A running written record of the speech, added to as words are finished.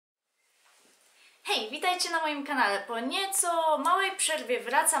Hej, witajcie na moim kanale. Po nieco małej przerwie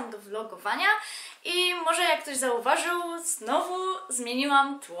wracam do vlogowania i może jak ktoś zauważył, znowu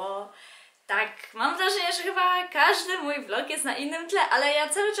zmieniłam tło. Tak, mam wrażenie, że chyba każdy mój vlog jest na innym tle, ale ja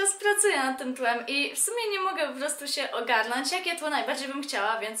cały czas pracuję nad tym tłem i w sumie nie mogę po prostu się ogarnąć, jakie tło najbardziej bym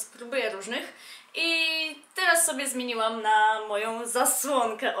chciała, więc próbuję różnych. I teraz sobie zmieniłam na moją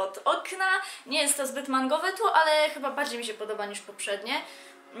zasłonkę od okna. Nie jest to zbyt mangowe tło, ale chyba bardziej mi się podoba niż poprzednie.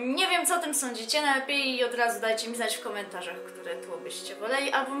 Nie wiem, co o tym sądzicie, najlepiej od razu dajcie mi znać w komentarzach, które tło byście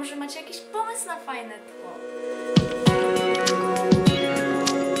woleli, albo może macie jakiś pomysł na fajne tło.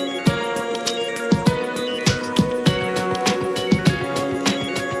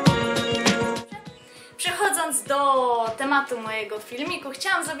 Przechodząc do tematu mojego filmiku,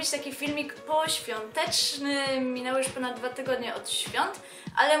 chciałam zrobić taki filmik poświąteczny. Minęły już ponad 2 tygodnie od świąt,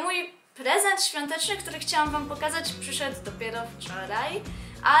 ale mój prezent świąteczny, który chciałam wam pokazać, przyszedł dopiero wczoraj,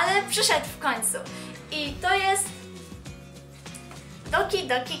 ale przyszedł w końcu. I to jest Doki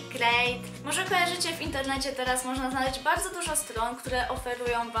Doki Crate. Może kojarzycie, w internecie teraz można znaleźć bardzo dużo stron, które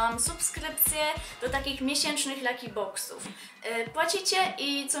oferują wam subskrypcje do takich miesięcznych lucky boxów. Płacicie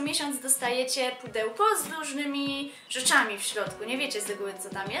i co miesiąc dostajecie pudełko z różnymi rzeczami w środku. Nie wiecie z reguły, co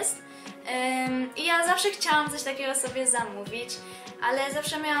tam jest. I ja zawsze chciałam coś takiego sobie zamówić, ale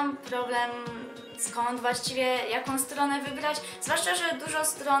zawsze miałam problem, skąd właściwie, jaką stronę wybrać. Zwłaszcza, że dużo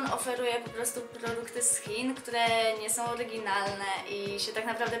stron oferuje po prostu produkty z Chin, które nie są oryginalne i się tak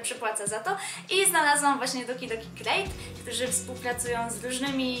naprawdę przypłaca za to. I znalazłam właśnie Doki Doki Crate, którzy współpracują z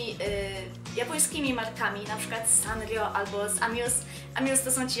różnymi japońskimi markami, na przykład z Sanrio albo z Amius. Amius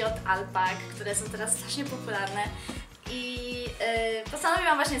to są ci od alpak, które są teraz strasznie popularne. I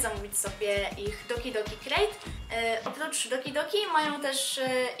postanowiłam właśnie zamówić sobie ich Doki Doki Crate. Oprócz Doki Doki mają też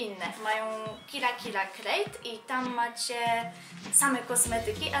inne. Mają Kira Kira Crate i tam macie same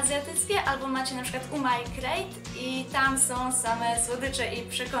kosmetyki azjatyckie, albo macie na przykład Umai Crate i tam są same słodycze i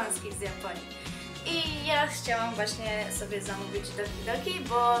przekąski z Japonii. I ja chciałam właśnie sobie zamówić Doki Doki,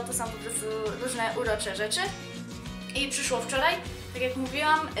 bo to są po prostu różne urocze rzeczy. I przyszło wczoraj, tak jak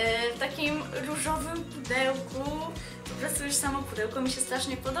mówiłam, w takim różowym pudełku. Po prostu już samo pudełko mi się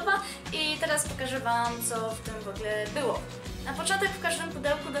strasznie podoba i teraz pokażę wam, co w tym w ogóle było. Na początek w każdym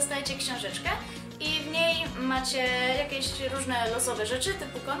pudełku dostajecie książeczkę i w niej macie jakieś różne losowe rzeczy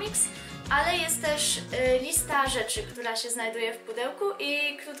typu komiks, ale jest też lista rzeczy, która się znajduje w pudełku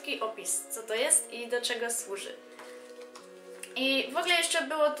i krótki opis, co to jest i do czego służy. I w ogóle jeszcze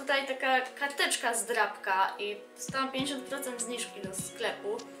było tutaj taka karteczka z drapka i dostałam 50% zniżki do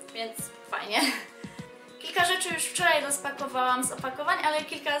sklepu, więc fajnie. Kilka rzeczy już wczoraj rozpakowałam z opakowań, ale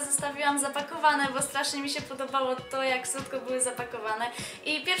kilka zostawiłam zapakowane, bo strasznie mi się podobało to, jak słodko były zapakowane.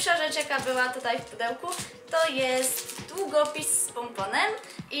 I pierwsza rzecz, jaka była tutaj w pudełku, to jest długopis z pomponem.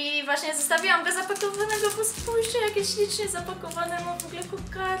 I właśnie zostawiłam go zapakowanego, bo spójrzcie, jakie ślicznie zapakowane, mam w ogóle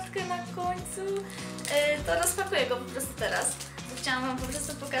kokardkę na końcu. To rozpakuję go po prostu teraz, bo chciałam wam po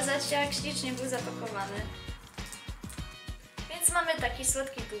prostu pokazać, jak ślicznie był zapakowany. Więc mamy taki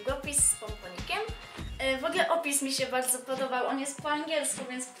słodki długopis z pomponikiem. W ogóle opis mi się bardzo podobał, on jest po angielsku,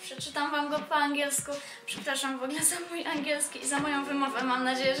 więc przeczytam wam go po angielsku. Przepraszam w ogóle za mój angielski i za moją wymowę, mam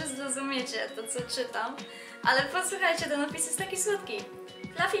nadzieję, że zrozumiecie to, co czytam. Ale posłuchajcie, ten opis jest taki słodki.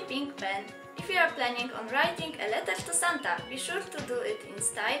 Fluffy pink pen. If you are planning on writing a letter to Santa, be sure to do it in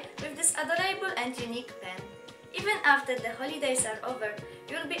style with this adorable and unique pen. Even after the holidays are over,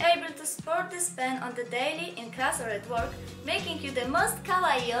 you'll be able to sport this pen on the daily, in class or at work, making you the most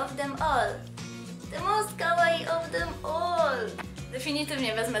kawaii of them all. The most kawaii of them all!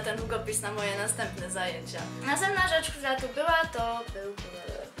 Definitywnie wezmę ten długopis na moje następne zajęcia. Następna rzecz, która tu była, to był...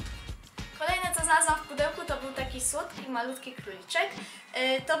 Kolejne, co znalazłam w pudełku, to był taki słodki, malutki króliczek.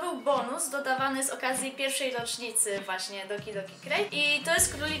 To był bonus dodawany z okazji pierwszej rocznicy właśnie Doki Doki Crate. I to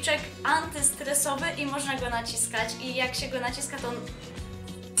jest króliczek antystresowy i można go naciskać. I jak się go naciska, to on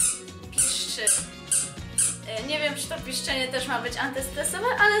piszczy. Nie wiem, czy to piszczenie też ma być antystresowe,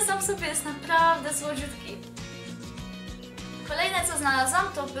 ale sam w sobie jest naprawdę słodziutki. Kolejne, co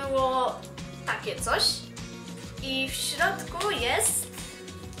znalazłam, to było takie coś. I w środku jest...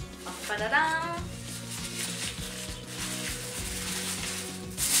 O, padaram!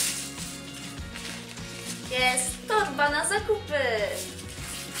 Jest torba na zakupy!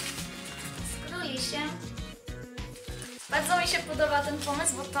 Skróli się. Bardzo mi się podoba ten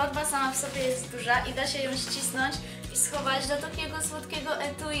pomysł, bo torba sama w sobie jest duża i da się ją ścisnąć i schować do takiego słodkiego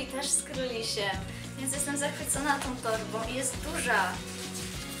etui, też z królisiem. Więc jestem zachwycona tą torbą i jest duża.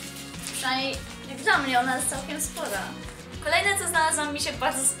 Przynajmniej jak dla mnie ona jest całkiem spora. Kolejne, co znalazłam, mi się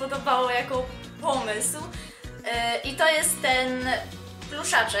bardzo spodobało jako pomysł i to jest ten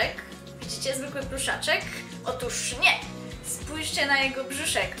pluszaczek. Widzicie zwykły pluszaczek? Otóż nie! Spójrzcie na jego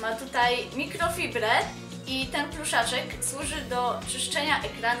brzuszek. Ma tutaj mikrofibrę i ten pluszaczek służy do czyszczenia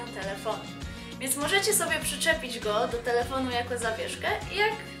ekranu telefonu. Więc możecie sobie przyczepić go do telefonu jako zawieszkę i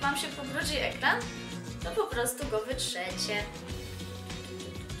jak wam się pobrudzi ekran, to po prostu go wytrzecie.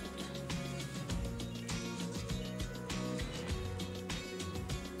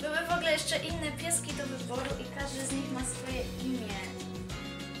 Były w ogóle jeszcze inne pieski do wyboru i każdy z nich ma swoje imię.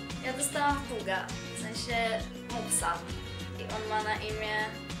 Ja dostałam Puga, w sensie Mopsa. I on ma na imię...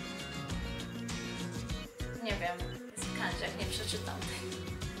 nie wiem, jest kandziak, nie przeczytam.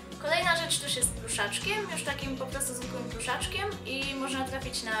 Kolejna rzecz też jest pluszaczkiem, już takim po prostu zwykłym pluszaczkiem i można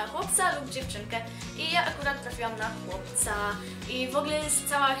trafić na chłopca lub dziewczynkę. I ja akurat trafiłam na chłopca. I w ogóle jest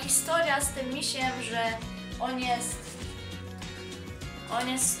cała historia z tym misiem, że on jest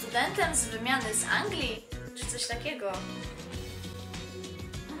studentem z wymiany z Anglii, czy coś takiego.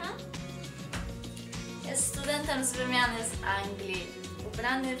 Jest studentem z wymiany z Anglii,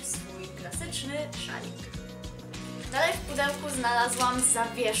 ubrany w swój klasyczny szalik. Dalej w pudełku znalazłam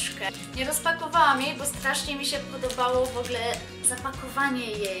zawieszkę. Nie rozpakowałam jej, bo strasznie mi się podobało w ogóle zapakowanie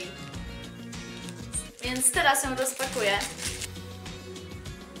jej. Więc teraz ją rozpakuję.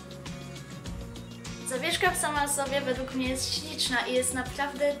 Zawieszka sama w sobie według mnie jest śliczna i jest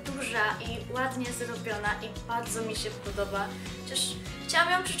naprawdę duża i ładnie zrobiona i bardzo mi się podoba. Chociaż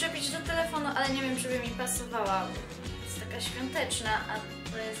chciałam ją przyczepić do telefonu, ale nie wiem, czy by mi pasowała. Jest taka świąteczna, a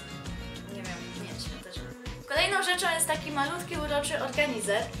to jest... nie wiem, nie świąteczna. Kolejną rzeczą jest taki malutki, uroczy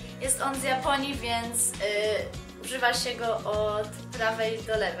organizer. Jest on z Japonii, więc używa się go od prawej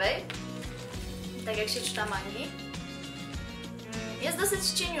do lewej. Tak jak się czyta mangi. Jest dosyć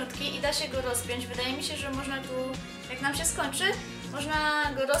cieniutki i da się go rozpiąć. Wydaje mi się, że można tu, jak nam się skończy,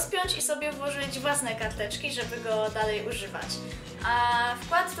 można go rozpiąć i sobie włożyć własne karteczki, żeby go dalej używać. A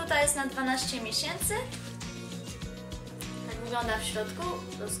wkład tutaj jest na 12 miesięcy. Tak wygląda w środku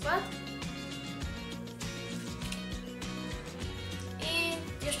rozkład.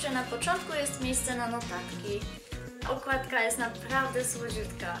 I jeszcze na początku jest miejsce na notatki. Okładka jest naprawdę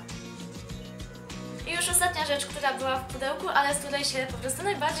słodziutka. I już ostatnia rzecz, która była w pudełku, ale z której się po prostu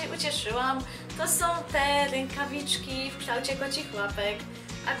najbardziej ucieszyłam, to są te rękawiczki w kształcie kocich łapek.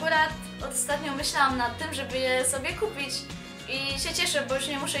 Akurat ostatnio myślałam nad tym, żeby je sobie kupić i się cieszę, bo już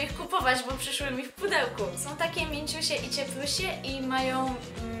nie muszę ich kupować, bo przyszły mi w pudełku. Są takie mięciusie i cieplusie i mają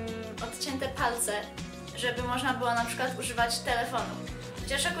odcięte palce, żeby można było na przykład używać telefonu.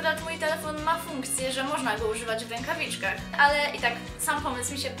 Chociaż akurat mój telefon ma funkcję, że można go używać w rękawiczkach. Ale i tak sam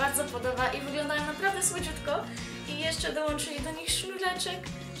pomysł mi się bardzo podoba i wyglądają naprawdę słodziutko. I jeszcze dołączyli do nich sznureczek,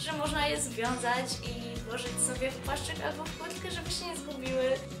 że można je związać i włożyć sobie w płaszczyk albo w kurtkę, żeby się nie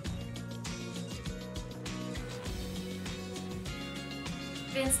zgubiły.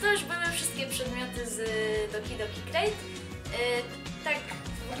 Więc to już były wszystkie przedmioty z Doki Doki Crate. Tak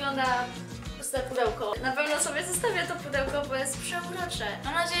wygląda puste pudełko. Na pewno sobie zostawię to pudełko, bo jest przeurocze.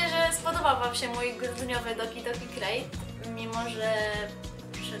 Mam nadzieję, że spodobał wam się mój grudniowy Doki Doki Crate, mimo że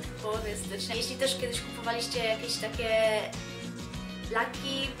przedpory stycznia. Jeśli też kiedyś kupowaliście jakieś takie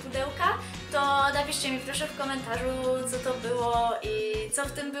laki pudełka, to napiszcie mi proszę w komentarzu, co to było i co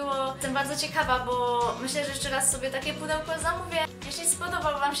w tym było. Jestem bardzo ciekawa, bo myślę, że jeszcze raz sobie takie pudełko zamówię. Jeśli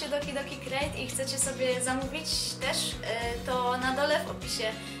spodobał wam się Doki Doki Crate i chcecie sobie zamówić też, to na dole w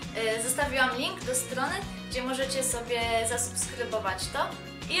opisie zostawiłam link do strony, gdzie możecie sobie zasubskrybować to.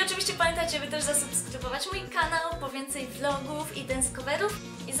 I oczywiście pamiętajcie, by też zasubskrybować mój kanał po więcej vlogów i dance coverów.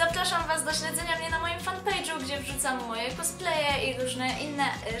 I zapraszam was do śledzenia mnie na moim fanpage'u, gdzie wrzucam moje cosplaye i różne inne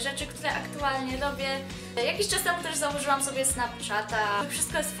rzeczy, które aktualnie robię. Jakiś czas temu też założyłam sobie Snapchata.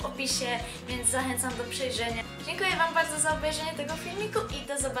 Wszystko jest w opisie, więc zachęcam do przejrzenia. Dziękuję wam bardzo za obejrzenie tego filmiku i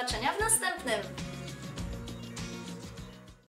do zobaczenia w następnym.